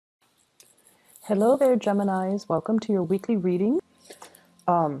Hello there, Geminis. Welcome to your weekly reading.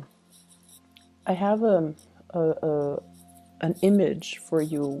 Um, I have an image for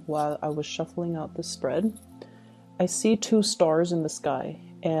you while I was shuffling out the spread. I see two stars in the sky,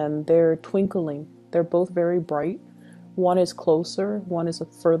 and they're twinkling. They're both very bright. One is closer, one is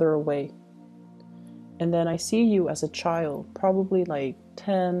further away. And then I see you as a child, probably like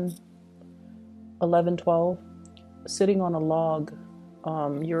 10, 11, 12, sitting on a log.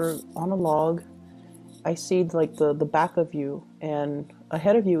 You're on a log. I see like the back of you, and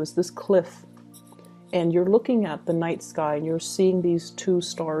ahead of you is this cliff, and you're looking at the night sky and you're seeing these two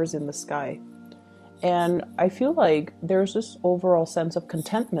stars in the sky. And I feel like there's this overall sense of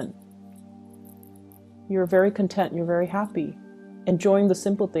contentment. You're very content, you're very happy, enjoying the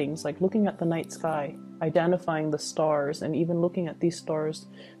simple things like looking at the night sky, identifying the stars, and even looking at these stars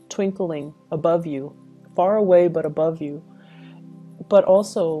twinkling above you, far away but above you. But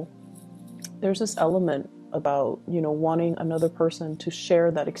also there's this element about, wanting another person to share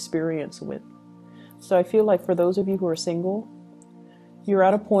that experience with. So I feel like for those of you who are single, you're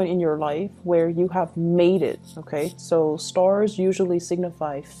at a point in your life where you have made it, okay? So stars usually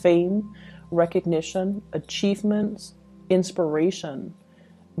signify fame, recognition, achievements, inspiration,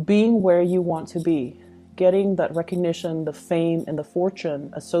 being where you want to be, getting that recognition, the fame, and the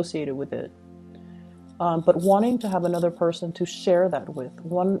fortune associated with it. But wanting to have another person to share that with,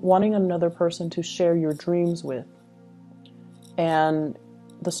 wanting another person to share your dreams with. And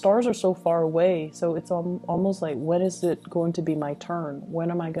the stars are so far away, so it's almost like, when is it going to be my turn? When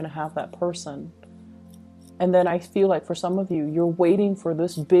am I going to have that person? And then I feel like for some of you, you're waiting for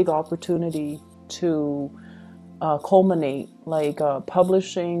this big opportunity to culminate, like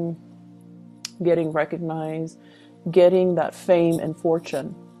publishing, getting recognized, getting that fame and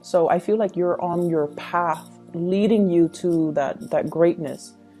fortune. So I feel like you're on your path leading you to that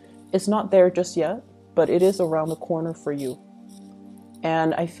greatness. It's not there just yet, but it is around the corner for you.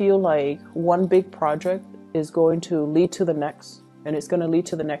 And I feel like one big project is going to lead to the next, and it's going to lead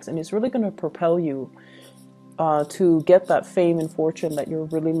to the next, and it's really going to propel you to get that fame and fortune that you're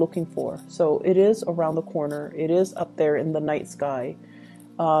really looking for. So it is around the corner. It is up there in the night sky.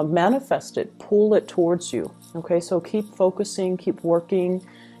 Manifest it, pull it towards you. Okay, so keep focusing, keep working,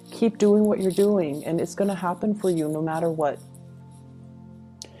 keep doing what you're doing, and it's going to happen for you no matter what.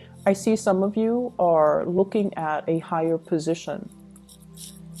 I see some of you are looking at a higher position,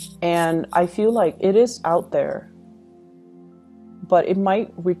 and I feel like it is out there, but it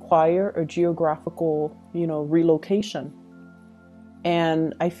might require a geographical, relocation.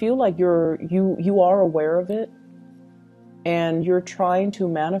 And I feel like you are aware of it, and you're trying to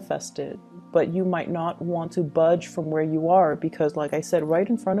manifest it, but you might not want to budge from where you are because, like I said, right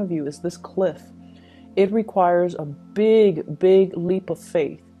in front of you is this cliff. It requires a big, big leap of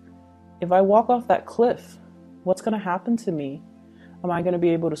faith. If I walk off that cliff, what's going to happen to me? Am I going to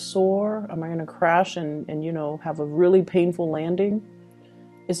be able to soar? Am I going to crash and have a really painful landing?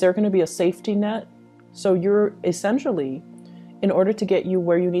 Is there going to be a safety net? So you're essentially, in order to get you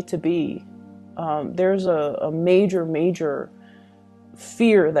where you need to be, there's a major, major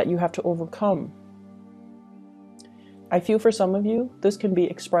fear that you have to overcome. I feel for some of you, this can be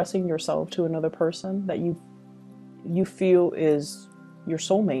expressing yourself to another person that you feel is your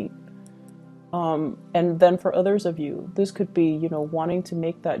soulmate. And then for others of you, this could be, wanting to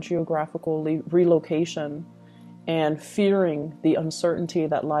make that geographical relocation and fearing the uncertainty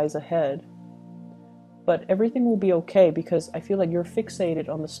that lies ahead. But everything will be okay because I feel like you're fixated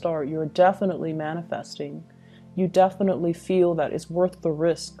on the star. You're definitely manifesting. You definitely feel that it's worth the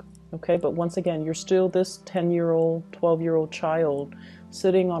risk, okay? But once again, you're still this 10-year-old, 12-year-old child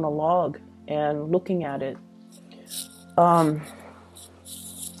sitting on a log and looking at it.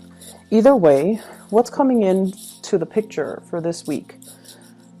 Either way, what's coming into the picture for this week?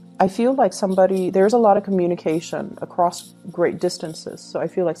 I feel like there's a lot of communication across great distances. So I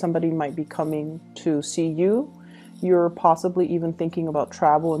feel like somebody might be coming to see you. You're possibly even thinking about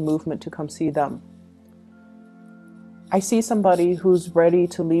travel and movement to come see them. I see somebody who's ready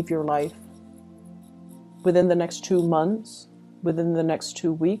to leave your life within the next 2 months, within the next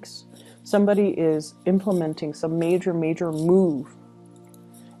 2 weeks. Somebody is implementing some major, major move.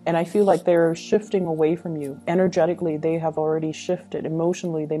 And I feel like they're shifting away from you. Energetically, they have already shifted.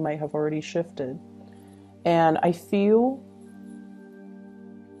 Emotionally, they might have already shifted. And I feel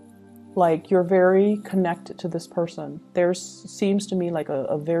like you're very connected to this person. There seems to me like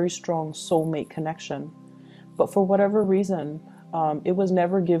a very strong soulmate connection. But for whatever reason, it was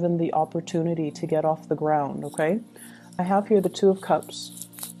never given the opportunity to get off the ground, okay? I have here the Two of Cups.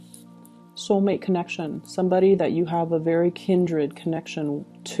 Soulmate connection. Somebody that you have a very kindred connection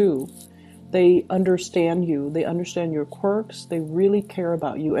to. They understand you. They understand your quirks. They really care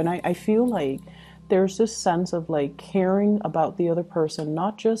about you. And I feel like there's this sense of like caring about the other person,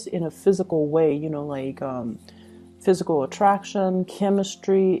 not just in a physical way, you know, like physical attraction,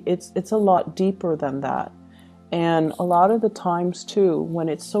 chemistry. It's a lot deeper than that. And a lot of the times too, when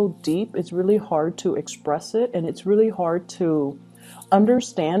it's so deep, it's really hard to express it, and it's really hard to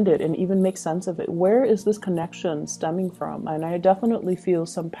understand it and even make sense of it. Where is this connection stemming from? And I definitely feel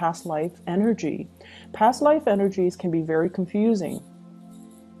some past life energy. Past life energies can be very confusing.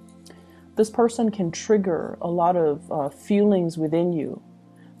 This person can trigger a lot of feelings within you.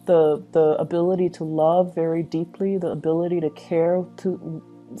 The ability to love very deeply, the ability to care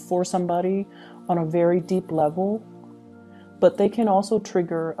for somebody on a very deep level. But they can also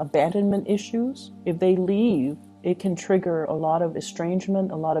trigger abandonment issues. If they leave, it can trigger a lot of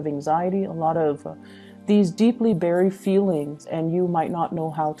estrangement, a lot of anxiety, a lot of these deeply buried feelings, and you might not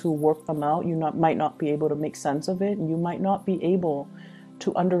know how to work them out. You might not be able to make sense of it, and you might not be able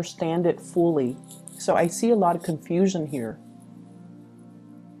to understand it fully. So I see a lot of confusion here.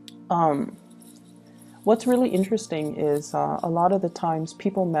 What's really interesting is a lot of the times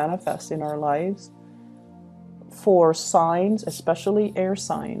people manifest in our lives for signs, especially air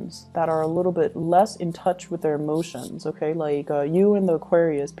signs, that are a little bit less in touch with their emotions, okay? Like you and the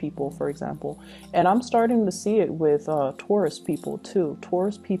Aquarius people, for example. And I'm starting to see it with Taurus people too.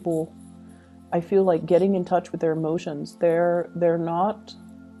 Taurus people, I feel like getting in touch with their emotions, they're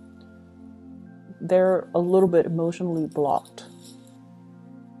a little bit emotionally blocked.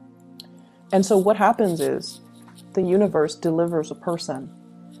 And so what happens is the universe delivers a person,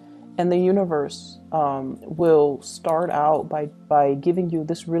 and the universe will start out by giving you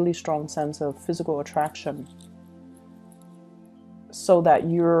this really strong sense of physical attraction, so that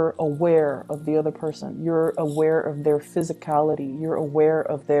you're aware of the other person. You're aware of their physicality. You're aware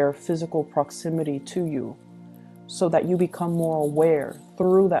of their physical proximity to you, so that you become more aware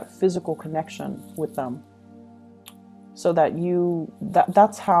through that physical connection with them. So that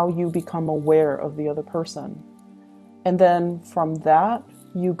that's how you become aware of the other person. And then from that,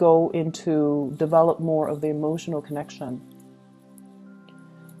 you go into develop more of the emotional connection.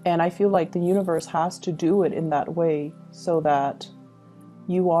 And I feel like the universe has to do it in that way, so that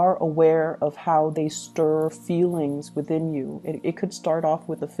you are aware of how they stir feelings within you. It could start off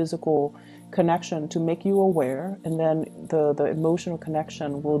with a physical connection to make you aware, and then the emotional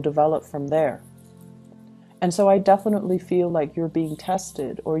connection will develop from there. And so I definitely feel like you're being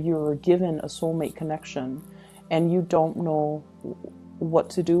tested, or you're given a soulmate connection, and you don't know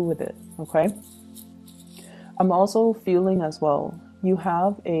what to do with it, okay? I'm also feeling as well, you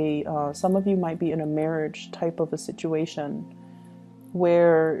have some of you might be in a marriage type of a situation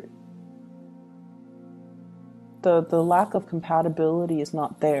where the lack of compatibility is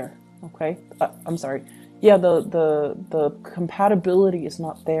not there, okay? I'm sorry. Yeah, the compatibility is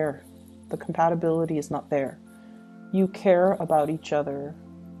not there. The compatibility is not there. You care about each other.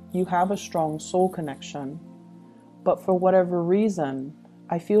 You have a strong soul connection. But for whatever reason,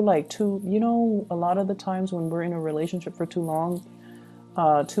 I feel like a lot of the times when we're in a relationship for too long,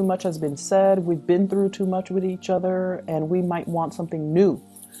 too much has been said. We've been through too much with each other, and we might want something new.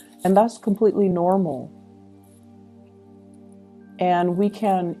 And that's completely normal. And we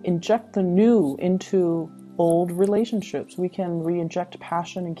can inject the new into old relationships. We can re-inject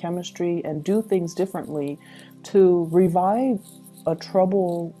passion and chemistry and do things differently to revive a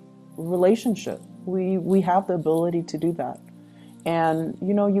troubled relationship. We have the ability to do that. And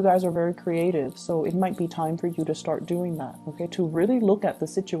you guys are very creative, so it might be time for you to start doing that, okay? To really look at the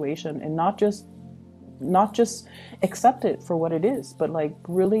situation and not just accept it for what it is, but like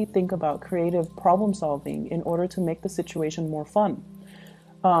really think about creative problem solving in order to make the situation more fun.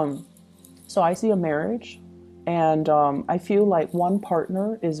 So I see a marriage, and I feel like one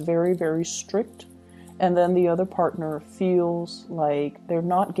partner is very, very strict, and then the other partner feels like they're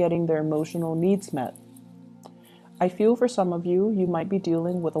not getting their emotional needs met. I feel for some of you, you might be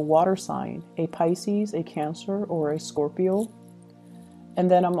dealing with a water sign, a Pisces, a Cancer, or a Scorpio. And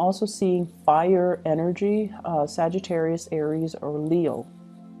then I'm also seeing fire energy, Sagittarius, Aries, or Leo.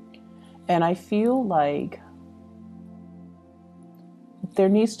 And I feel like there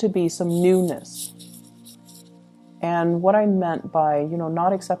needs to be some newness. And what I meant by,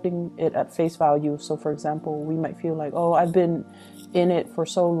 not accepting it at face value. So for example, we might feel like, oh, I've been in it for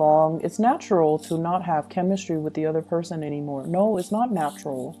so long. It's natural to not have chemistry with the other person anymore. No, it's not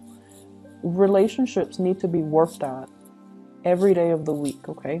natural. Relationships need to be worked at every day of the week,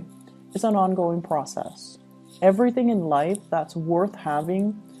 okay? It's an ongoing process. Everything in life that's worth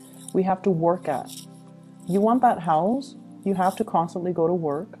having, we have to work at. You want that house, you have to constantly go to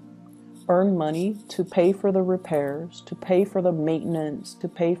work. earn money to pay for the repairs, to pay for the maintenance, to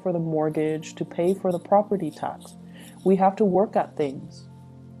pay for the mortgage, to pay for the property tax. We have to work at things.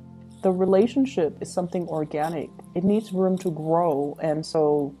 The relationship is something organic. It needs room to grow, and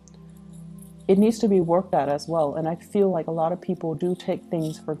so it needs to be worked at as well. And I feel like a lot of people do take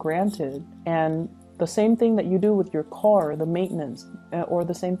things for granted. And the same thing that you do with your car, the maintenance, or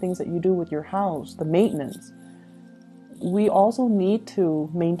the same things that you do with your house, the maintenance, we also need to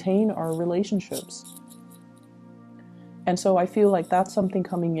maintain our relationships. And so I feel like that's something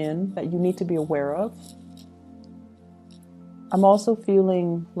coming in that you need to be aware of. I'm also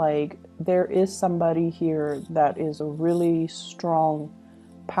feeling like there is somebody here that is a really strong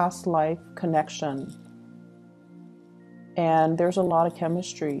past life connection. And there's a lot of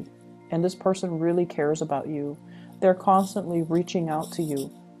chemistry. And this person really cares about you. They're constantly reaching out to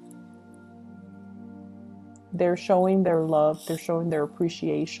you. They're showing their love, they're showing their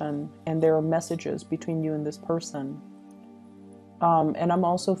appreciation, and there are messages between you and this person. And I'm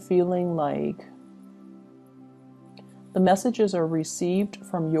also feeling like the messages are received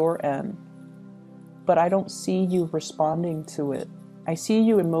from your end, but I don't see you responding to it. I see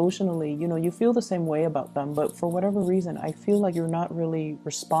you emotionally, you feel the same way about them, but for whatever reason, I feel like you're not really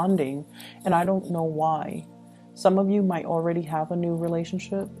responding, and I don't know why. Some of you might already have a new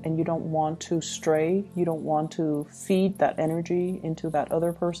relationship and you don't want to stray. You don't want to feed that energy into that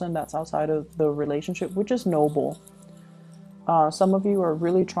other person that's outside of the relationship, which is noble. Some of you are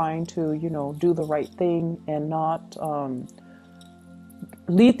really trying to, do the right thing and not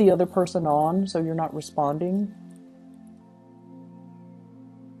lead the other person on, so you're not responding.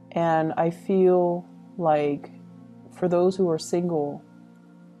 And I feel like for those who are single,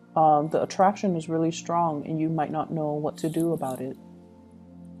 the attraction is really strong and you might not know what to do about it.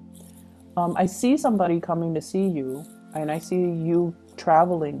 I see somebody coming to see you, and I see you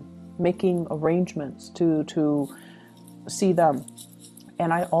traveling, making arrangements to see them.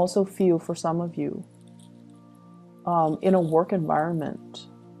 And I also feel for some of you, in a work environment,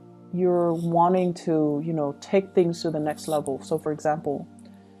 you're wanting to, take things to the next level. So for example,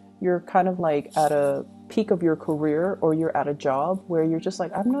 you're kind of like at a peak of your career, or you're at a job where you're just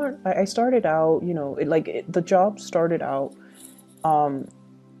like, I started out, the job started out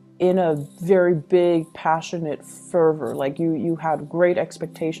in a very big, passionate fervor. Like you had great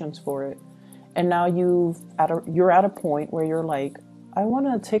expectations for it. And now you're at a point where you're like, I want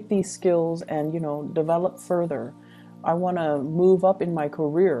to take these skills and, develop further. I want to move up in my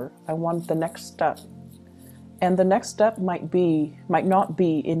career. I want the next step. And the next step might not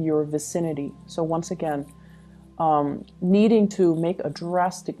be in your vicinity. So once again, needing to make a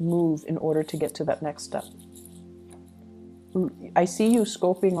drastic move in order to get to that next step. I see you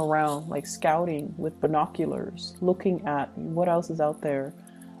scoping around, like scouting with binoculars, looking at what else is out there.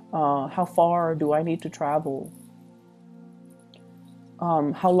 How far do I need to travel?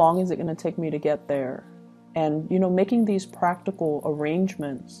 How long is it going to take me to get there? And, making these practical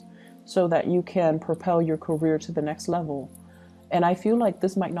arrangements so that you can propel your career to the next level. And I feel like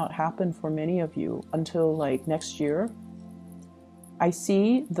this might not happen for many of you until like next year. I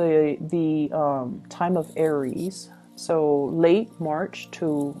see the time of Aries, so late March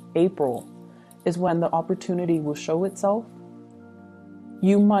to April is when the opportunity will show itself.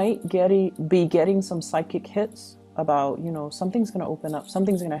 You might be getting some psychic hits about, something's going to open up,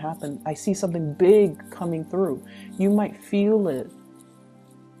 something's going to happen. I see something big coming through. You might feel it,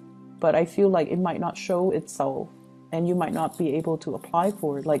 but I feel like it might not show itself and you might not be able to apply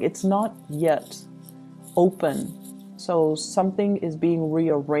for it. Like it's not yet open. So something is being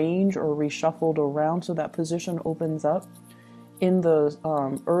rearranged or reshuffled around so that position opens up in the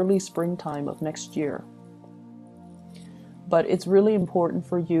early springtime of next year. But it's really important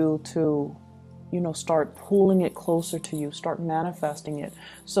for you to, start pulling it closer to you, start manifesting it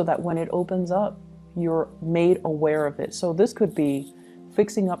so that when it opens up, you're made aware of it. So this could be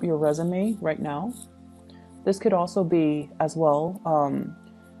fixing up your resume right now. This could also be as well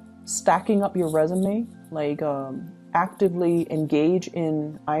stacking up your resume, like actively engage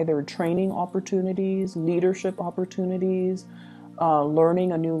in either training opportunities, leadership opportunities,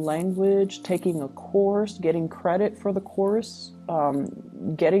 learning a new language, taking a course, getting credit for the course,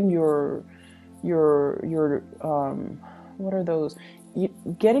 getting your what are those?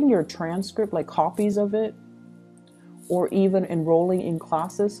 Getting your transcript, like copies of it, or even enrolling in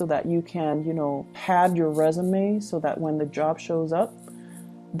classes so that you can, pad your resume so that when the job shows up,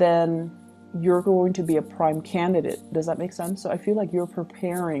 then you're going to be a prime candidate. Does that make sense? So I feel like you're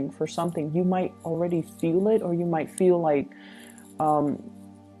preparing for something. You might already feel it, or you might feel like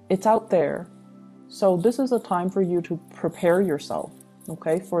it's out there. So this is a time for you to prepare yourself.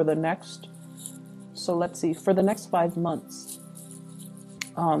 Okay, for the next, so let's see, for the next 5 months,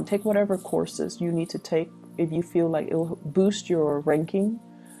 take whatever courses you need to take if you feel like it'll boost your ranking.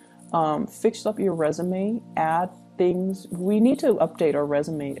 Fix up your resume, add things. We need to update our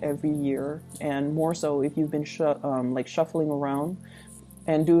resume every year, and more so if you've been like shuffling around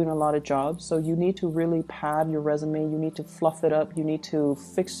and doing a lot of jobs. So you need to really pad your resume. You need to fluff it up. You need to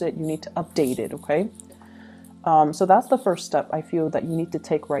fix it. You need to update it. Okay. So that's the first step I feel that you need to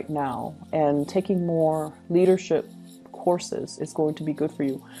take right now. And taking more leadership courses is going to be good for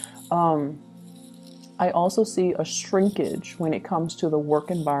you. I also see a shrinkage when it comes to the work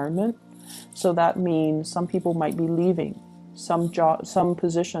environment. So that means some people might be leaving. Some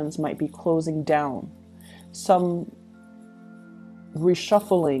positions might be closing down. Some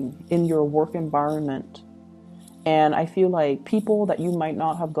reshuffling in your work environment. And I feel like people that you might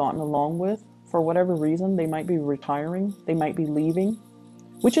not have gotten along with, for whatever reason, they might be retiring, they might be leaving,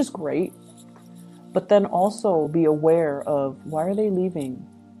 which is great. But then also be aware of, why are they leaving?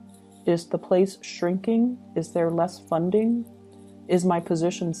 Is the place shrinking? Is there less funding? Is my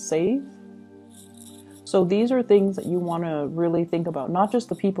position safe? So these are things that you want to really think about, not just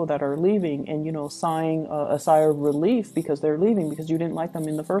the people that are leaving and, sighing a sigh of relief because they're leaving because you didn't like them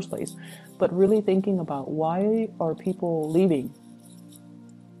in the first place, but really thinking about, why are people leaving?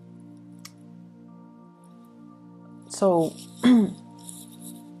 So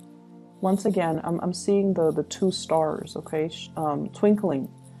once again, I'm seeing the two stars, okay, twinkling.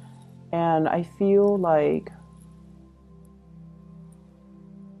 And I feel like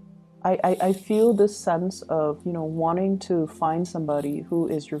I feel this sense of, wanting to find somebody who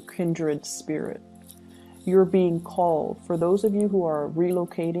is your kindred spirit. You're being called. For those of you who are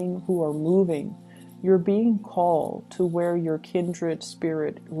relocating, who are moving, you're being called to where your kindred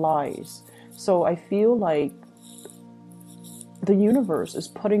spirit lies. So I feel like the universe is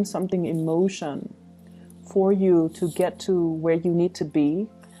putting something in motion for you to get to where you need to be,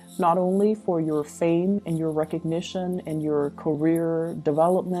 not only for your fame and your recognition and your career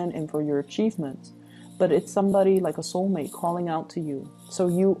development and for your achievements, but it's somebody like a soulmate calling out to you. So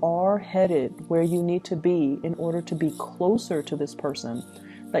you are headed where you need to be in order to be closer to this person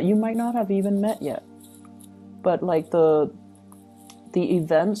that you might not have even met yet. But like the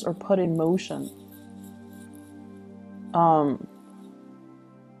events are put in motion.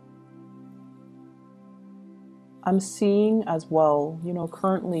 I'm seeing as well,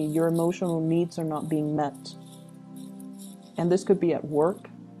 currently your emotional needs are not being met. And this could be at work.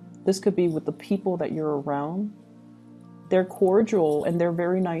 This could be with the people that you're around. They're cordial and they're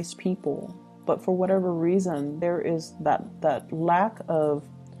very nice people. But for whatever reason, there is that lack of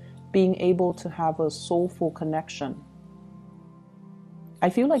being able to have a soulful connection. I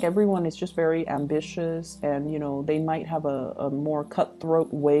feel like everyone is just very ambitious and, they might have a more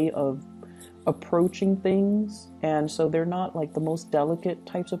cutthroat way of approaching things, and so they're not like the most delicate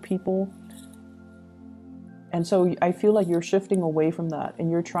types of people. And so I feel like you're shifting away from that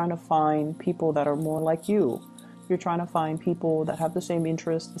and you're trying to find people that are more like you. You're trying to find people that have the same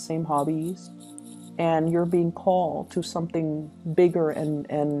interests, the same hobbies, and you're being called to something bigger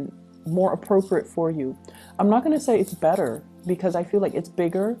and more appropriate for you. I'm not going to say it's better, because I feel like it's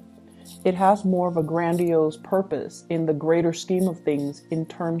bigger. It has more of a grandiose purpose in the greater scheme of things in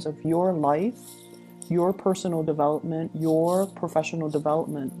terms of your life, your personal development, your professional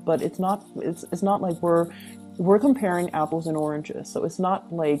development. But it's not like we're comparing apples and oranges. So it's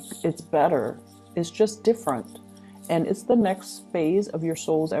not like it's better. It's just different. And it's the next phase of your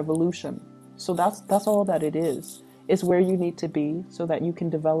soul's evolution. So that's all that it is. It's where you need to be so that you can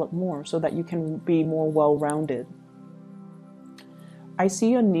develop more, so that you can be more well-rounded. I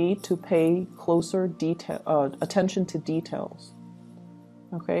see a need to pay closer attention to details.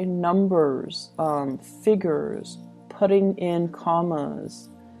 Okay, numbers, figures, putting in commas,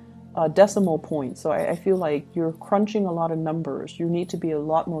 decimal points. So I feel like you're crunching a lot of numbers. You need to be a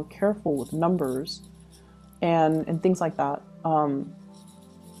lot more careful with numbers and things like that. I'm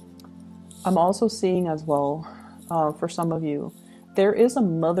also seeing as well, for some of you, there is a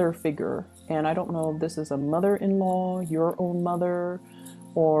mother figure. And I don't know if this is a mother-in-law, your own mother,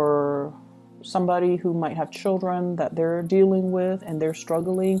 or somebody who might have children that they're dealing with and they're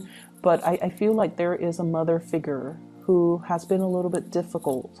struggling. But I feel like there is a mother figure who has been a little bit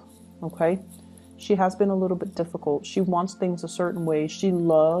difficult, okay? She has been a little bit difficult. She wants things a certain way. She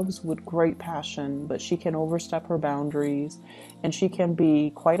loves with great passion, but she can overstep her boundaries and she can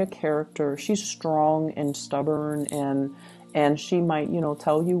be quite a character. She's strong and stubborn and she might,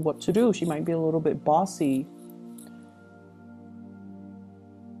 tell you what to do. She might be a little bit bossy.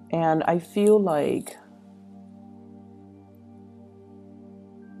 And I feel like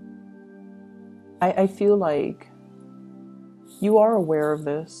I feel like you are aware of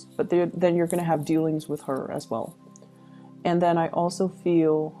this, but then you're going to have dealings with her as well. And then I also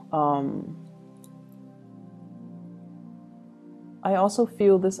feel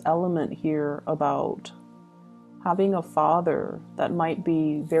this element here about having a father that might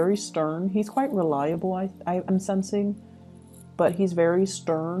be very stern. He's quite reliable, I'm sensing, but he's very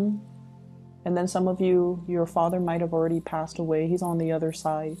stern. And then some of you, your father might have already passed away. He's on the other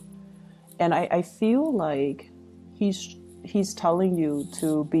side. And I feel like he's telling you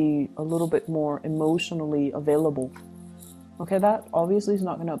to be a little bit more emotionally available. Okay, that obviously is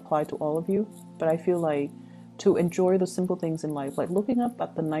not going to apply to all of you, but I feel like to enjoy the simple things in life, like looking up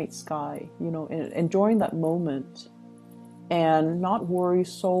at the night sky, you know, and enjoying that moment, and not worry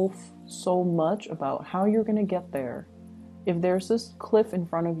so much about how you're going to get there. If there's this cliff in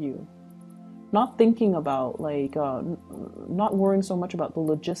front of you, not thinking about like, not worrying so much about the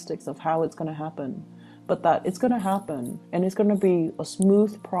logistics of how it's going to happen, but that it's going to happen and it's going to be a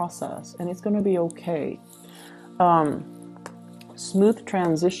smooth process and it's going to be okay. Smooth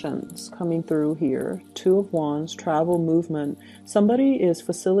transitions coming through here. Two of Wands, travel, movement. Somebody is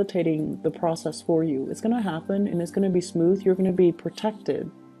facilitating the process for you. It's going to happen and it's going to be smooth. You're going to be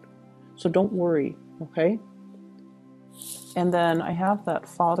protected. So don't worry, okay? And then I have that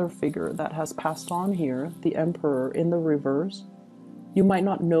father figure that has passed on here, the Emperor in the reverse. You might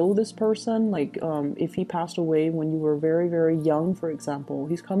not know this person, like if he passed away when you were very, very young, for example.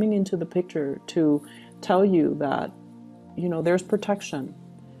 He's coming into the picture to tell you that, you know, there's protection.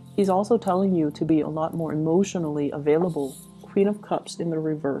 He's also telling you to be a lot more emotionally available. Queen of Cups in the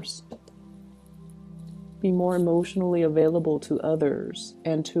reverse. Be more emotionally available to others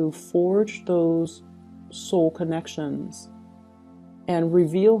and to forge those soul connections and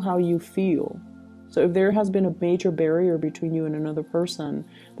reveal how you feel. So if there has been a major barrier between you and another person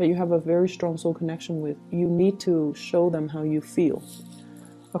that you have a very strong soul connection with, you need to show them how you feel.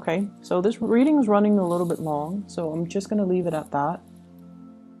 Okay, so this reading is running a little bit long, so I'm just going to leave it at that.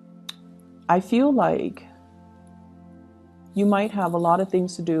 I feel like you might have a lot of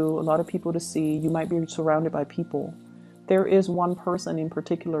things to do, a lot of people to see. You might be surrounded by people. There is one person in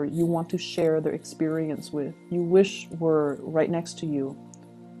particular you want to share their experience with. You wish were right next to you.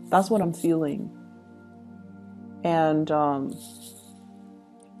 That's what I'm feeling. And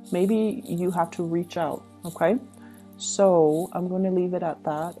maybe you have to reach out, okay? So I'm going to leave it at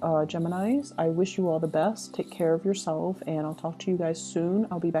that. Geminis, I wish you all the best. Take care of yourself, and I'll talk to you guys soon.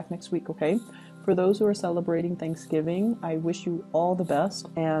 I'll be back next week, okay? For those who are celebrating Thanksgiving, I wish you all the best,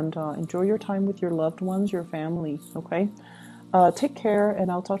 and enjoy your time with your loved ones, your family, okay? Take care,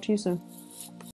 and I'll talk to you soon.